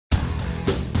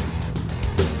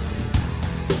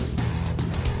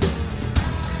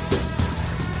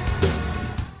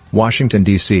Washington,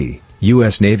 D.C.,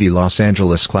 U.S. Navy Los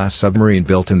Angeles-class submarine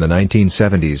built in the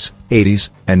 1970s, 80s,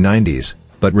 and 90s,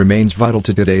 but remains vital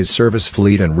to today's service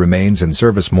fleet and remains in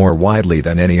service more widely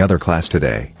than any other class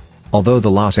today. Although the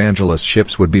Los Angeles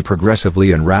ships would be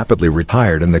progressively and rapidly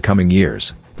retired in the coming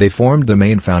years, they formed the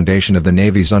main foundation of the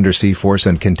Navy's undersea force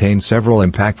and contain several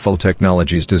impactful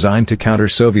technologies designed to counter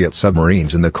Soviet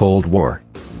submarines in the Cold War.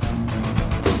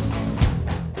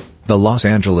 The Los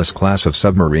Angeles class of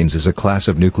submarines is a class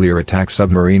of nuclear attack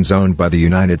submarines owned by the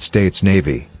United States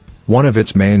Navy. One of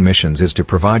its main missions is to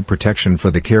provide protection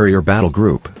for the Carrier Battle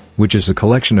Group, which is a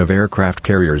collection of aircraft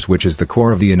carriers which is the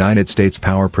core of the United States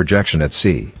power projection at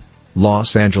sea.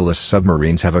 Los Angeles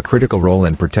submarines have a critical role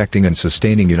in protecting and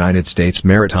sustaining United States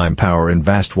maritime power in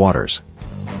vast waters.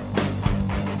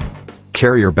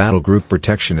 Carrier Battle Group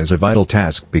protection is a vital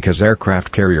task because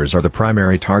aircraft carriers are the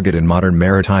primary target in modern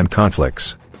maritime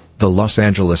conflicts. The Los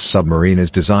Angeles submarine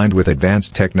is designed with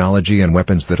advanced technology and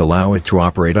weapons that allow it to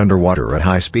operate underwater at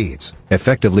high speeds,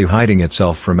 effectively hiding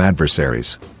itself from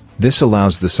adversaries. This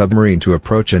allows the submarine to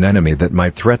approach an enemy that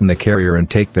might threaten the carrier and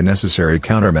take the necessary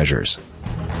countermeasures.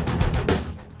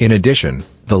 In addition,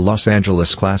 the Los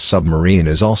Angeles-class submarine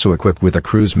is also equipped with a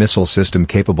cruise missile system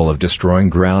capable of destroying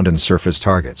ground and surface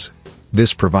targets.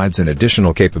 This provides an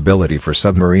additional capability for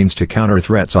submarines to counter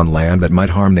threats on land that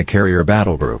might harm the Carrier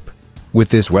Battle Group. With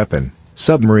this weapon,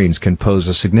 submarines can pose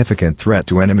a significant threat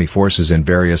to enemy forces in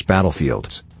various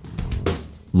battlefields.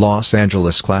 Los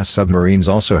Angeles-class submarines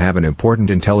also have an important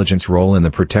intelligence role in the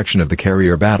protection of the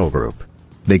Carrier Battle Group.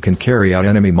 They can carry out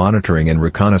enemy monitoring and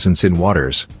reconnaissance in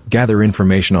waters, gather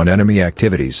information on enemy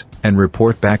activities, and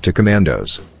report back to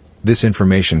commandos. This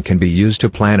information can be used to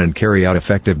plan and carry out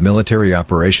effective military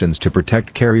operations to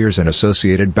protect carriers and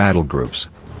associated battle groups.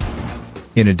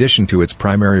 In addition to its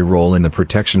primary role in the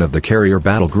protection of the Carrier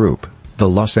Battle Group, the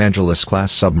Los Angeles-class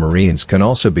submarines can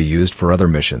also be used for other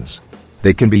missions.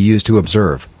 They can be used to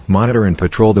observe, monitor and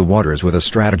patrol the waters with a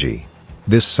strategy.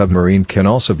 This submarine can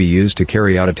also be used to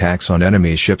carry out attacks on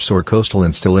enemy ships or coastal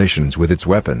installations with its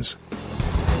weapons.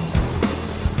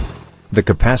 The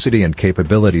capacity and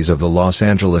capabilities of the Los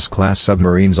Angeles-class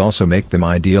submarines also make them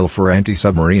ideal for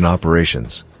anti-submarine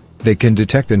operations. They can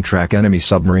detect and track enemy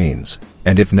submarines,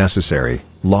 and if necessary,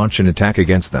 launch an attack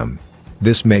against them.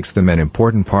 This makes them an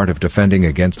important part of defending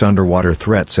against underwater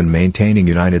threats and maintaining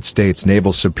United States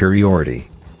naval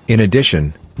superiority. In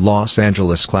addition, Los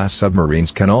Angeles-class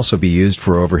submarines can also be used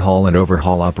for overhaul and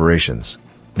overhaul operations.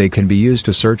 They can be used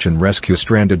to search and rescue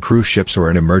stranded cruise ships or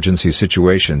in emergency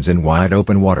situations in wide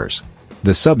open waters.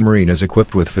 The submarine is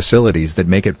equipped with facilities that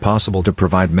make it possible to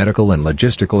provide medical and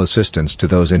logistical assistance to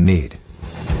those in need.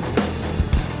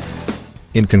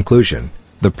 In conclusion,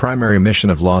 the primary mission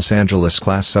of Los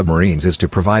Angeles-class submarines is to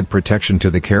provide protection to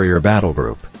the Carrier Battle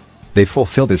Group. They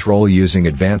fulfill this role using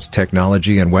advanced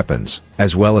technology and weapons,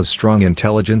 as well as strong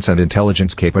intelligence and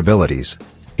intelligence capabilities.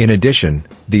 In addition,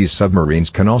 these submarines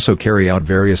can also carry out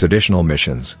various additional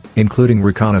missions, including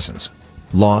reconnaissance.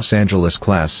 Los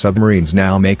Angeles-class submarines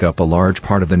now make up a large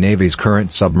part of the Navy's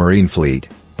current submarine fleet,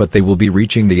 but they will be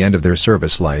reaching the end of their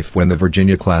service life when the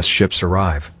Virginia-class ships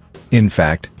arrive. In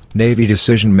fact, Navy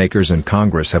decision-makers and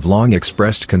Congress have long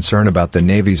expressed concern about the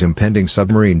Navy's impending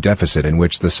submarine deficit, in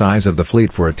which the size of the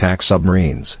fleet for attack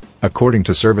submarines, according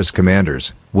to service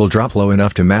commanders, will drop low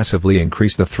enough to massively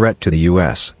increase the threat to the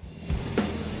U.S.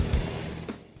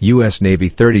 U.S. Navy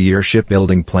 30-year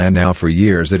shipbuilding plan. Now for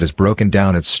years it has broken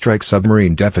down its strike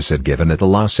submarine deficit, given that the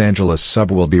Los Angeles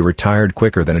sub will be retired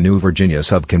quicker than a new Virginia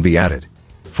sub can be added.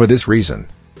 For this reason,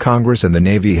 Congress and the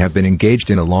Navy have been engaged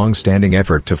in a long-standing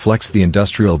effort to flex the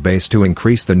industrial base to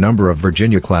increase the number of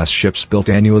Virginia-class ships built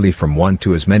annually from 1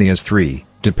 to as many as 3,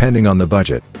 depending on the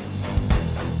budget.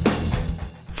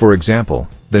 For example,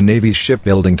 the Navy's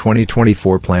Shipbuilding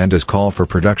 2024 plan does call for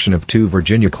production of 2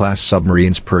 Virginia-class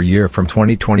submarines per year from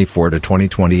 2024 to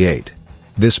 2028.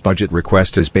 This budget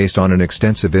request is based on an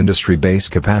extensive industry-based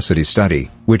capacity study,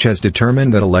 which has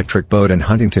determined that Electric Boat and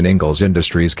Huntington Ingalls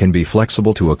Industries can be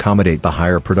flexible to accommodate the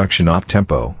higher production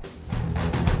op-tempo.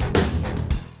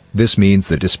 This means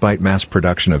that despite mass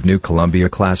production of new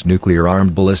Columbia-class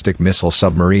nuclear-armed ballistic missile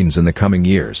submarines in the coming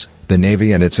years, the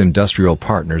Navy and its industrial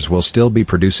partners will still be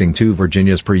producing 2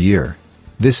 Virginias per year.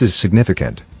 This is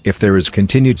significant, if there is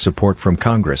continued support from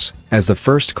Congress, as the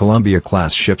first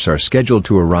Columbia-class ships are scheduled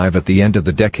to arrive at the end of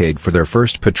the decade for their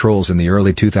first patrols in the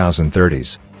early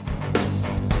 2030s.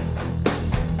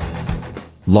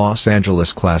 Los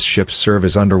Angeles-class ships serve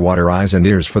as underwater eyes and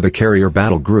ears for the Carrier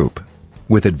Battle Group.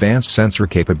 With advanced sensor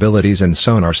capabilities and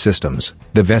sonar systems,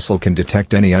 the vessel can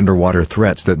detect any underwater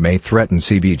threats that may threaten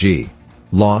CBG.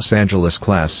 Los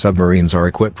Angeles-class submarines are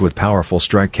equipped with powerful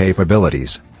strike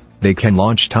capabilities. They can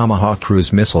launch Tomahawk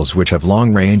cruise missiles which have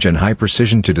long range and high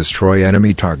precision to destroy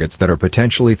enemy targets that are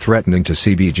potentially threatening to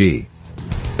CBG.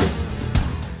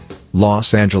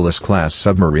 Los Angeles-class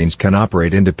submarines can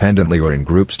operate independently or in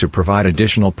groups to provide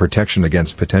additional protection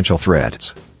against potential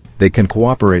threats. They can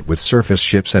cooperate with surface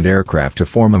ships and aircraft to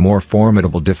form a more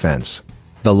formidable defense.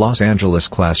 The Los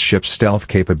Angeles-class ship's stealth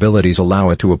capabilities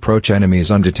allow it to approach enemies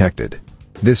undetected.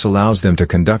 This allows them to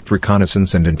conduct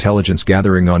reconnaissance and intelligence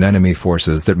gathering on enemy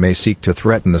forces that may seek to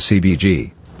threaten the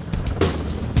CBG.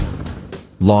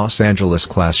 Los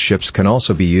Angeles-class ships can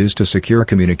also be used to secure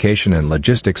communication and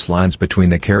logistics lines between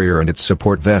the carrier and its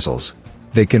support vessels.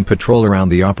 They can patrol around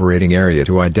the operating area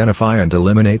to identify and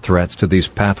eliminate threats to these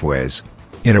pathways.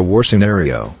 In a war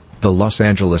scenario, the Los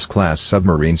Angeles-class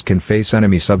submarines can face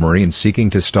enemy submarines seeking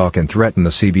to stalk and threaten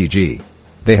the CBG.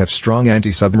 They have strong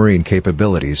anti-submarine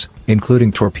capabilities,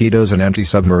 including torpedoes and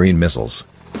anti-submarine missiles.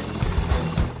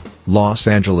 Los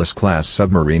Angeles-class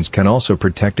submarines can also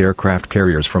protect aircraft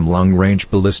carriers from long-range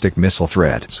ballistic missile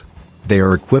threats. They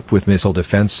are equipped with missile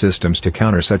defense systems to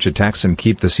counter such attacks and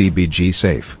keep the CBG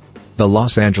safe. The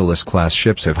Los Angeles-class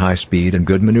ships have high speed and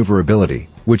good maneuverability,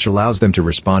 which allows them to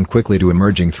respond quickly to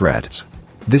emerging threats.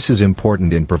 This is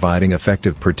important in providing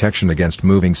effective protection against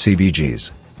moving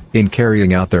CBGs. In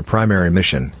carrying out their primary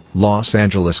mission, Los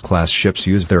Angeles-class ships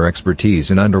use their expertise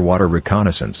in underwater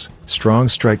reconnaissance, strong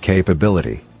strike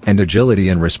capability, and agility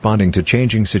in responding to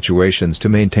changing situations to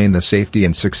maintain the safety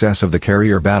and success of the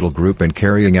carrier battle group and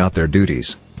carrying out their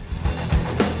duties.